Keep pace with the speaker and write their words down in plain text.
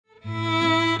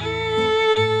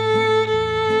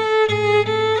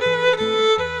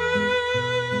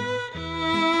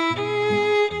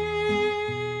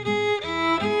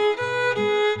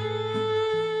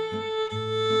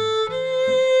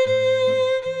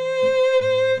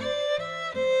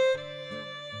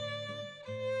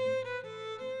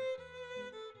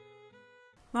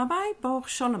Rabbi Baruch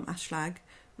Sholem Ashlag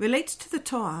relates to the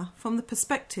Torah from the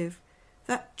perspective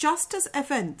that just as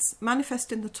events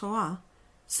manifest in the Torah,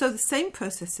 so the same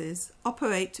processes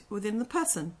operate within the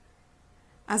person,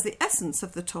 as the essence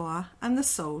of the Torah and the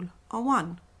soul are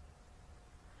one.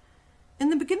 In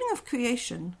the beginning of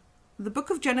creation, the book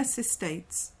of Genesis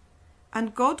states,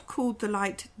 "And God called the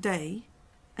light day,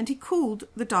 and he called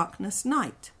the darkness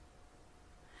night."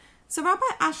 So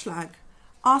Rabbi Ashlag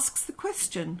asks the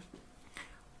question,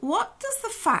 what does the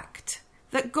fact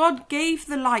that God gave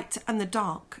the light and the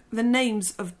dark the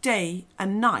names of day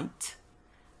and night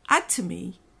add to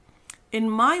me in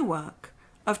my work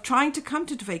of trying to come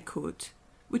to Dveikut,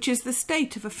 which is the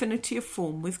state of affinity of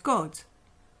form with God?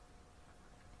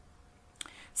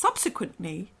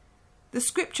 Subsequently, the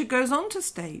scripture goes on to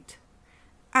state,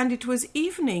 "And it was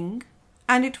evening,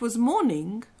 and it was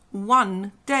morning,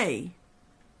 one day."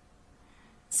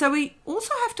 So we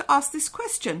also have to ask this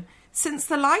question, since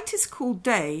the light is called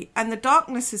day and the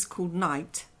darkness is called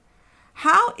night,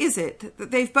 how is it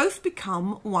that they've both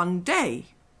become one day?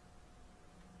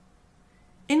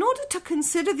 In order to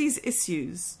consider these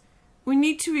issues, we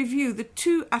need to review the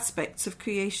two aspects of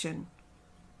creation.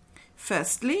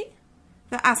 Firstly,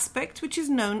 the aspect which is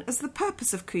known as the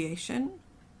purpose of creation,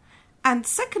 and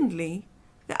secondly,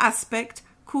 the aspect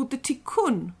called the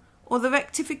tikkun, or the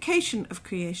rectification of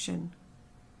creation.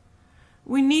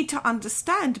 We need to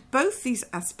understand both these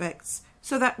aspects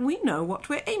so that we know what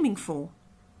we're aiming for.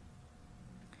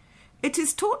 It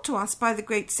is taught to us by the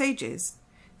great sages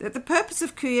that the purpose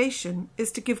of creation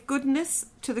is to give goodness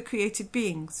to the created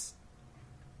beings.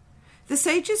 The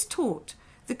sages taught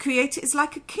the Creator is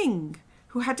like a king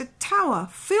who had a tower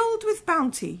filled with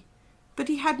bounty, but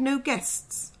he had no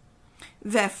guests.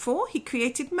 Therefore he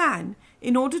created man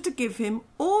in order to give him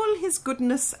all his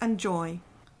goodness and joy.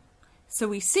 So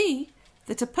we see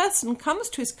that a person comes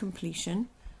to his completion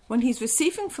when he's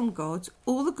receiving from God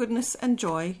all the goodness and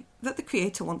joy that the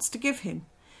Creator wants to give him.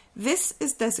 This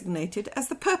is designated as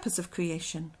the purpose of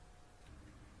creation.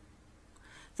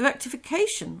 The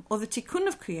rectification, or the tikkun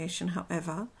of creation,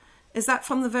 however, is that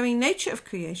from the very nature of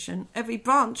creation, every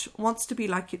branch wants to be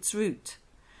like its root.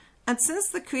 And since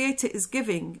the Creator is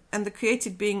giving and the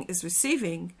created being is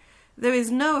receiving, there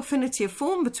is no affinity of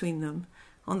form between them.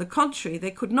 On the contrary,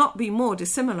 they could not be more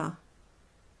dissimilar.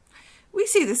 We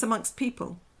see this amongst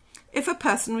people. If a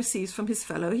person receives from his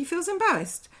fellow, he feels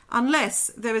embarrassed, unless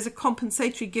there is a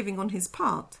compensatory giving on his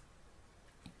part.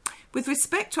 With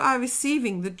respect to our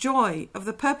receiving the joy of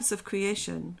the purpose of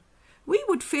creation, we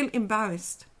would feel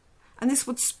embarrassed, and this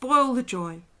would spoil the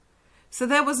joy. So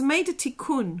there was made a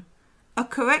tikkun, a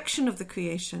correction of the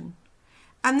creation.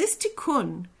 And this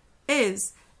tikkun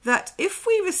is that if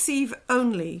we receive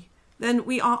only, then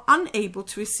we are unable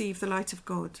to receive the light of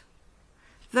God.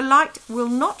 The light will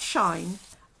not shine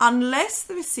unless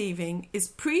the receiving is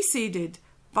preceded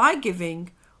by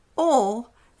giving, or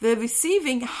the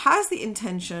receiving has the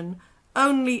intention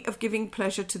only of giving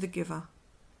pleasure to the giver.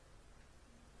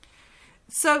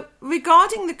 So,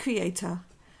 regarding the Creator,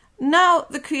 now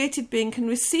the created being can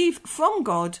receive from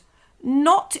God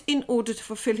not in order to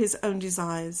fulfill his own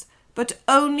desires, but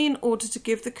only in order to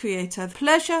give the Creator the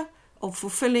pleasure of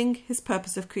fulfilling his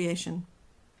purpose of creation.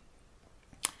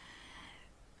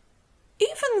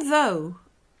 Even though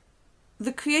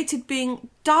the created being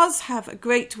does have a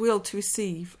great will to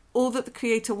receive all that the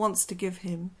Creator wants to give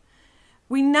him,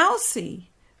 we now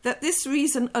see that this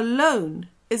reason alone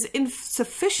is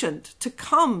insufficient to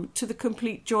come to the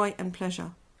complete joy and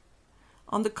pleasure.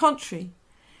 On the contrary,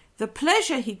 the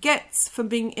pleasure he gets from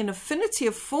being in affinity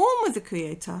of form with the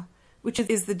Creator, which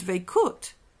is the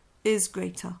Dveikut, is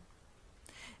greater.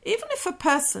 Even if a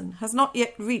person has not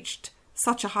yet reached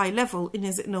such a high level in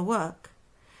his inner work,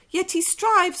 yet he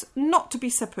strives not to be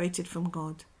separated from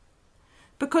God,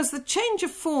 because the change of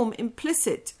form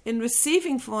implicit in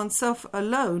receiving for oneself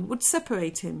alone would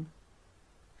separate him.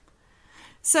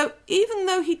 So even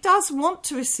though he does want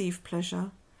to receive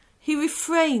pleasure, he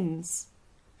refrains.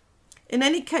 In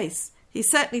any case, he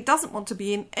certainly doesn't want to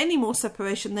be in any more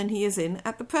separation than he is in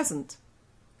at the present.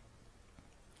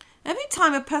 Every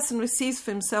time a person receives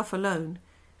for himself alone,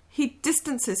 he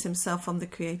distances himself from the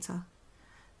Creator.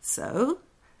 So,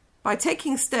 by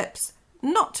taking steps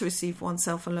not to receive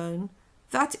oneself alone,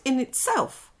 that in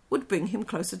itself would bring him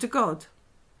closer to God.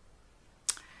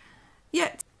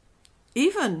 Yet,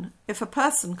 even if a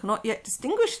person cannot yet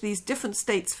distinguish these different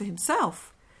states for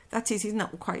himself, that is, he's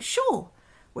not quite sure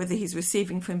whether he's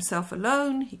receiving for himself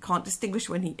alone, he can't distinguish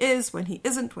when he is, when he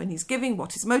isn't, when he's giving,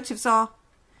 what his motives are.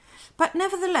 But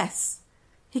nevertheless,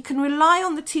 he can rely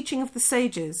on the teaching of the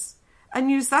sages and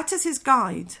use that as his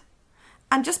guide,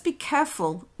 and just be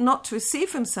careful not to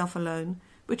receive himself alone,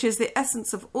 which is the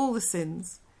essence of all the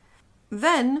sins,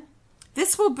 then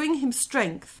this will bring him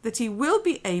strength that he will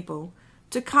be able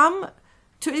to come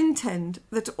to intend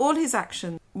that all his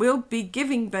actions will be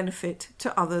giving benefit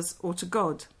to others or to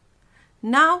God.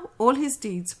 Now all his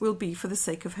deeds will be for the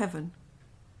sake of heaven.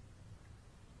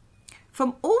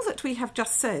 From all that we have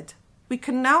just said, we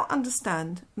can now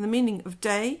understand the meaning of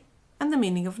day and the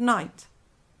meaning of night.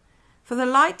 For the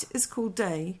light is called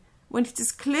day when it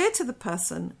is clear to the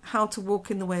person how to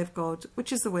walk in the way of God,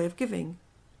 which is the way of giving.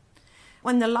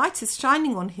 When the light is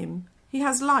shining on him, he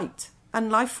has light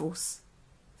and life force.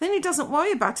 Then he doesn't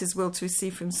worry about his will to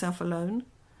receive for himself alone.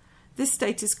 This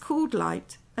state is called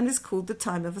light and is called the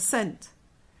time of ascent.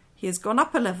 He has gone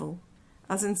up a level,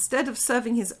 as instead of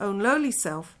serving his own lowly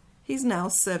self, he's now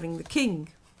serving the king.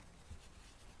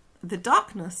 The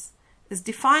darkness is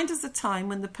defined as the time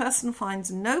when the person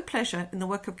finds no pleasure in the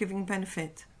work of giving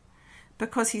benefit,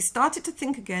 because he started to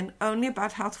think again only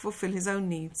about how to fulfill his own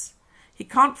needs. He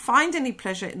can't find any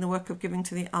pleasure in the work of giving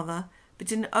to the other,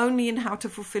 but only in how to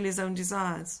fulfill his own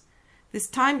desires. This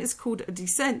time is called a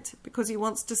descent because he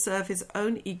wants to serve his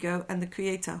own ego and the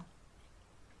Creator.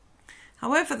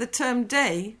 However, the term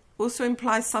day also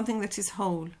implies something that is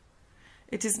whole.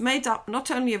 It is made up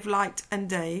not only of light and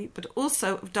day, but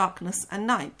also of darkness and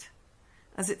night.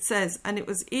 As it says, and it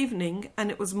was evening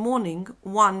and it was morning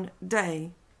one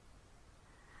day.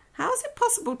 How is it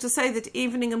possible to say that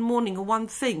evening and morning are one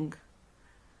thing?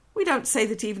 We don't say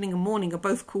that evening and morning are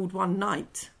both called one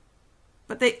night,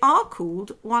 but they are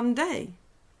called one day.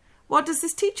 What does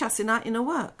this teach us in our inner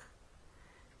work?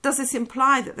 Does this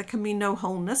imply that there can be no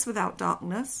wholeness without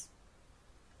darkness?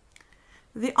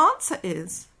 The answer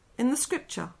is in the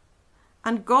scripture,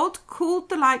 and God called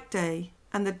the light day,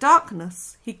 and the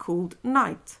darkness he called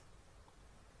night.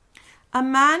 A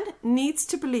man needs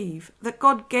to believe that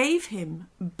God gave him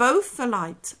both the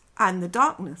light and the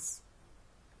darkness.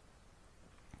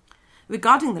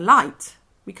 Regarding the light,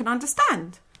 we can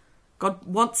understand. God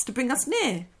wants to bring us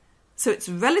near, so it's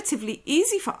relatively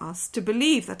easy for us to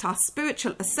believe that our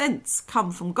spiritual ascents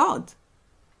come from God.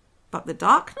 But the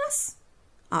darkness,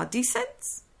 our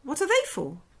descents, what are they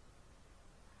for?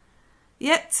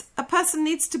 Yet a person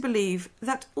needs to believe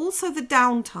that also the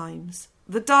down times,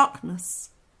 the darkness,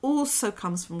 also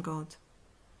comes from God.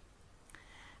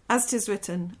 As 'tis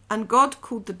written, and God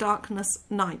called the darkness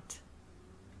night.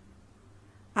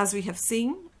 As we have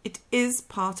seen, it is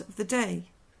part of the day.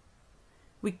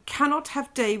 We cannot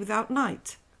have day without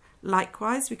night.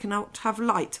 Likewise, we cannot have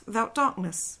light without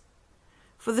darkness.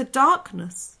 For the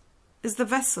darkness is the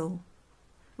vessel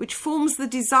which forms the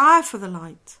desire for the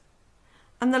light,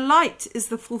 and the light is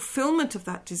the fulfillment of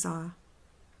that desire.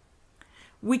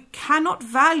 We cannot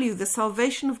value the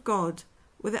salvation of God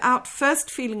without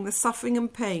first feeling the suffering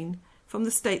and pain from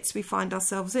the states we find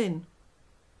ourselves in.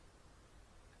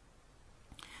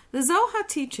 The Zohar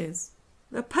teaches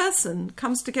the person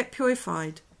comes to get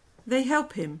purified. They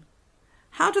help him.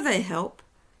 How do they help?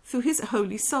 Through his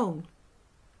holy soul.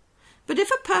 But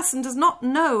if a person does not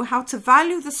know how to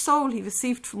value the soul he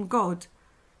received from God,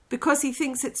 because he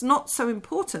thinks it's not so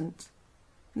important,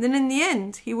 then in the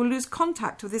end he will lose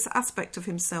contact with this aspect of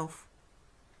himself.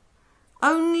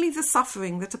 Only the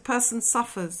suffering that a person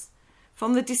suffers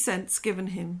from the descents given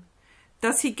him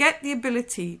does he get the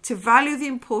ability to value the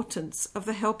importance of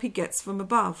the help he gets from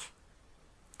above.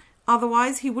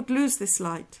 Otherwise he would lose this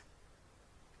light.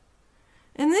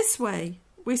 In this way,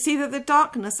 we see that the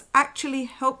darkness actually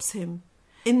helps him,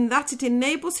 in that it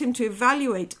enables him to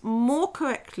evaluate more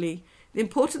correctly the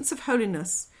importance of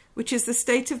holiness, which is the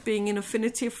state of being in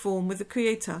affinity of form with the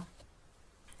Creator.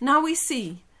 Now we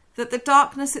see that the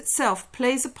darkness itself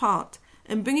plays a part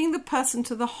in bringing the person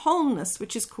to the wholeness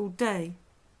which is called day.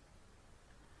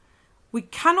 We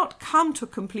cannot come to a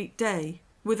complete day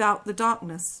without the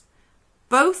darkness.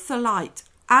 Both the light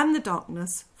and the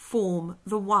darkness form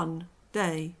the one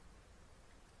day.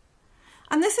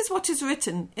 And this is what is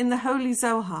written in the Holy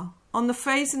Zohar on the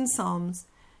phrase in Psalms,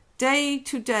 day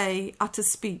to day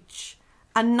utters speech,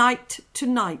 and night to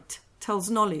night tells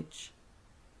knowledge.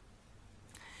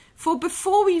 For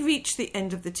before we reach the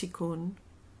end of the Tikkun,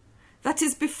 that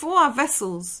is before our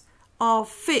vessels are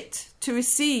fit to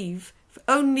receive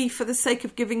only for the sake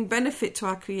of giving benefit to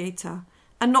our Creator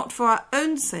and not for our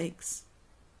own sakes,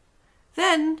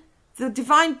 then the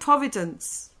divine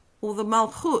providence, or the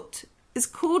Malchut, is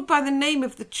called by the name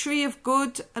of the tree of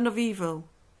good and of evil.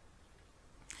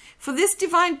 For this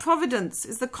divine providence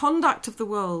is the conduct of the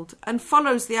world and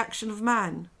follows the action of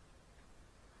man.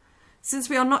 Since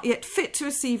we are not yet fit to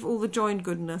receive all the joy and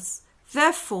goodness,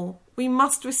 therefore we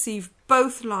must receive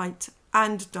both light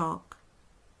and dark.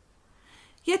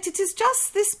 Yet it is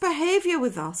just this behaviour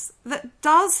with us that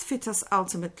does fit us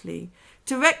ultimately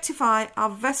to rectify our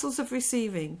vessels of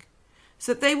receiving,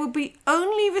 so that they will be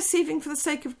only receiving for the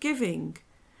sake of giving,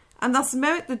 and thus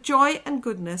merit the joy and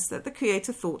goodness that the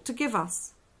Creator thought to give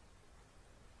us.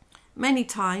 Many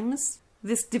times,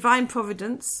 this divine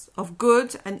providence of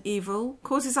good and evil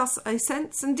causes us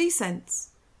ascents and descents.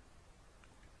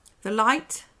 The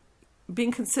light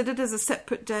being considered as a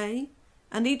separate day,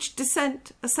 and each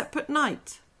descent a separate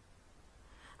night.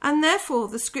 And therefore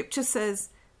the scripture says,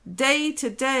 day to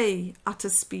day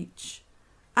utters speech,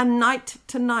 and night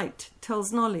to night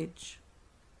tells knowledge.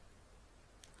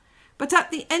 But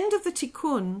at the end of the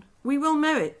tikkun, we will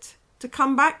merit to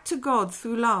come back to God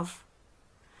through love,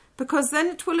 because then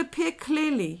it will appear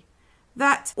clearly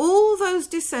that all those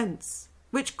descents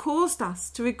which caused us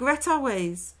to regret our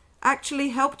ways actually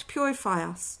helped purify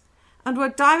us and were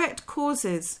direct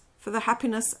causes for the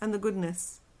happiness and the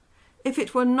goodness. If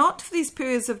it were not for these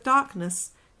periods of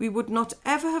darkness, we would not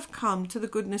ever have come to the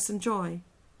goodness and joy.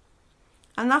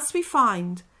 And thus we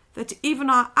find that even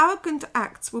our arrogant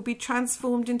acts will be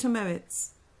transformed into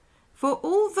merits. For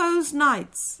all those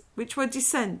nights which were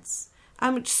descents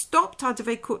and which stopped our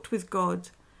dveikut with God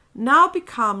now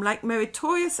become like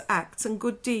meritorious acts and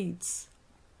good deeds.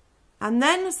 And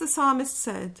then, as the psalmist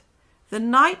said, the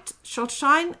night shall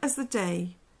shine as the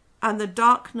day, and the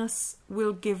darkness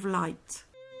will give light.